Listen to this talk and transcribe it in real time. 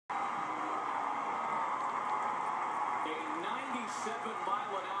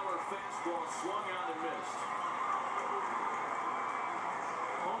97-mile-an-hour fastball swung out and missed.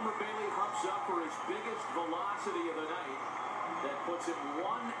 Homer Bailey hops up for his biggest velocity of the night. That puts him 1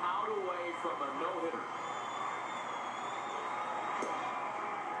 out away from a no-hitter.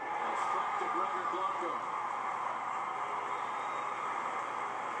 A strike to Gregor Blanco.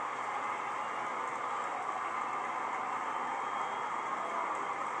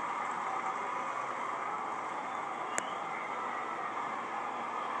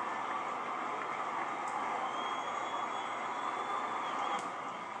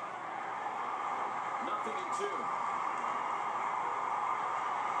 Nothing in 2.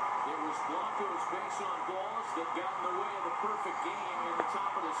 It was Blanco's base on balls that got in the way of the perfect game in the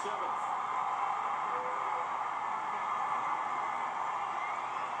top of the 7th.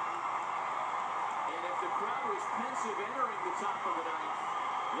 And if the crowd was pensive entering the top of the 9th,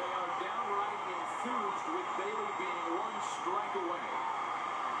 they are downright enthused with Bailey being 1 strike away.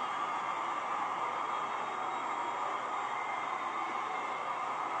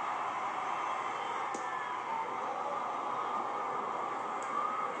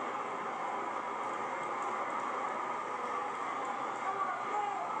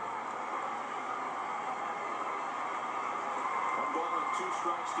 Ball and 2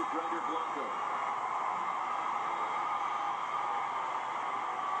 strikes to Gregor Blanco.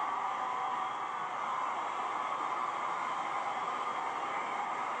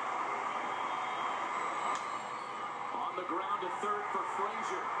 On the ground to third for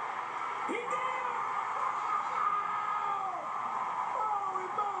Frazier. He did it! Holy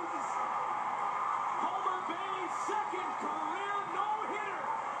Moses! Homer Bailey's 2nd career no-hitter.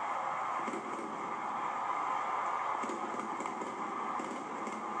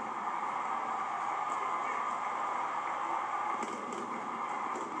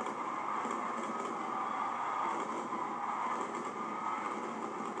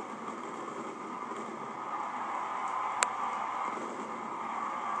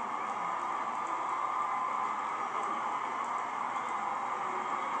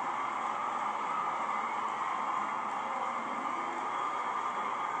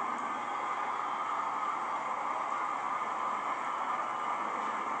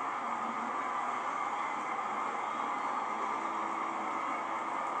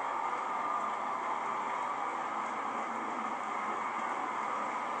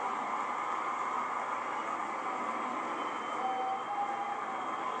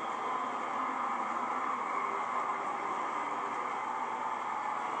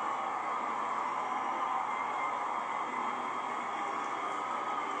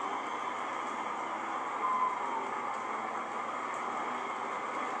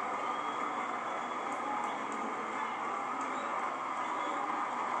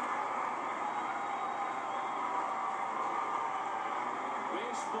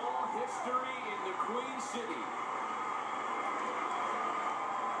 Baseball history in the Queen City.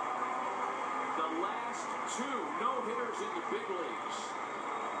 The last 2 no-hitters in the big leagues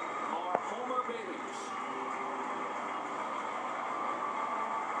are Homer Bailey's.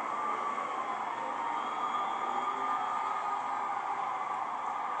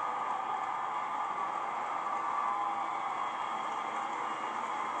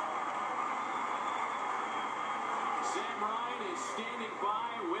 Sam Ryan is standing by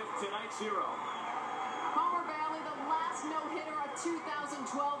with tonight's hero. Homer Bailey, the last no-hitter of 2012,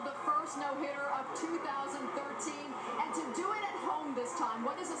 the first no-hitter of 2013, and to do it at home this time.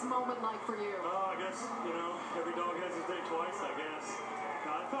 What is this moment like for you? I guess, every dog has his day twice, I guess.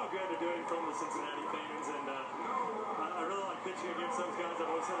 I felt good to do it in front of the Cincinnati fans, and I really like pitching against those guys. I've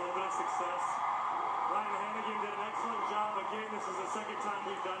always had a little bit of success. Ryan Hanigan did an excellent job. Again, this is the 2nd time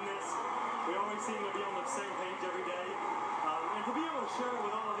we've done this. We always seem to be on the same page every day. And to be able to share it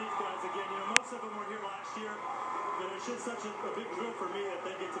with all of these guys, again, most of them were here last year. It's just such a big thrill for me that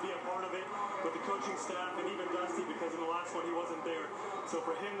they get to be a part of it with the coaching staff and even Dusty, because in the last one he wasn't there. So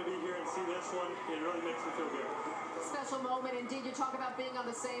for him to be here and see this one, it really makes me feel good. Special moment indeed. You talk about being on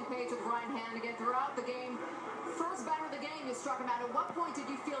the same page with Ryan Hanigan throughout the game. First batter of the game, you struck him out. At what point did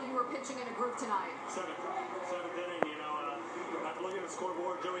you feel you were pitching in a group tonight? 7th inning, after looking at the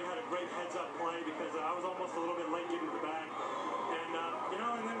scoreboard, Joey had a great heads-up play because I was almost a little bit late getting to the bag. And,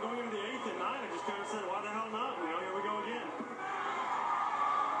 and then going into the 8th and 9th, I just kind of said, why the hell not? Here we go again.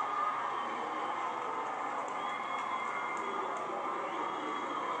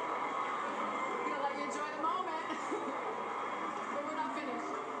 Gonna let you enjoy the moment. But we're not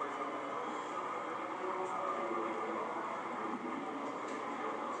finished.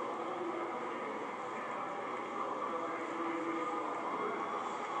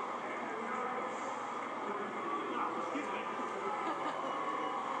 Excuse me.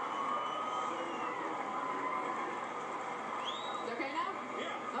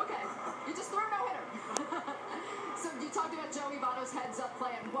 heads-up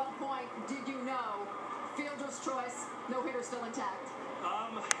play. At what point did you know fielder's choice, no-hitter still intact?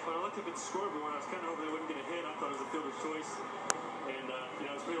 When I looked up at the scoreboard, I was kind of hoping they wouldn't get a hit. I thought it was a fielder's choice. And,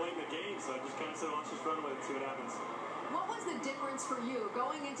 it's pretty late in the game, so I just kind of said, let's just run with it and see what happens. What was the difference for you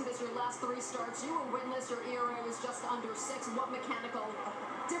going into this, your last 3 starts? You were winless, your ERA was just under 6. What mechanical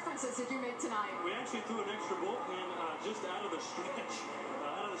differences did you make tonight? We actually threw an extra bullpen just out of the stretch.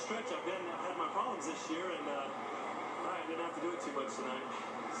 I've had my problems this year, and I didn't have to do it too much tonight.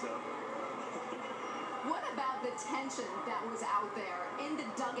 So. What about the tension that was out there in the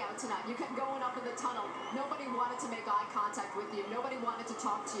dugout tonight? You kept going up in the tunnel. Nobody wanted to make eye contact with you. Nobody wanted to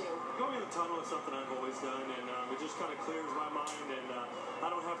talk to you. Going in the tunnel is something I've always done, and it just kind of clears my mind, and I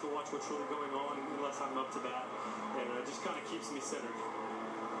don't have to watch what's really going on unless I'm up to bat, and it just kind of keeps me centered.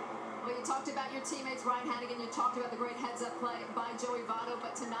 Well, you talked about your teammates, Ryan Hanigan. You talked about the great heads-up play by Joey Votto,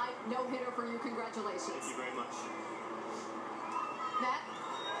 but tonight, no-hitter for you. Congratulations. Thank you very much. Matt?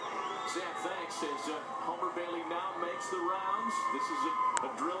 Sam, thanks. As Homer Bailey now makes the rounds, this is a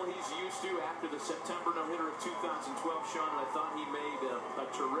drill he's used to after the September no-hitter of 2012, Sean, and I thought he made a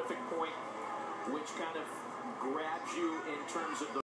terrific point, which kind of grabs you in terms of the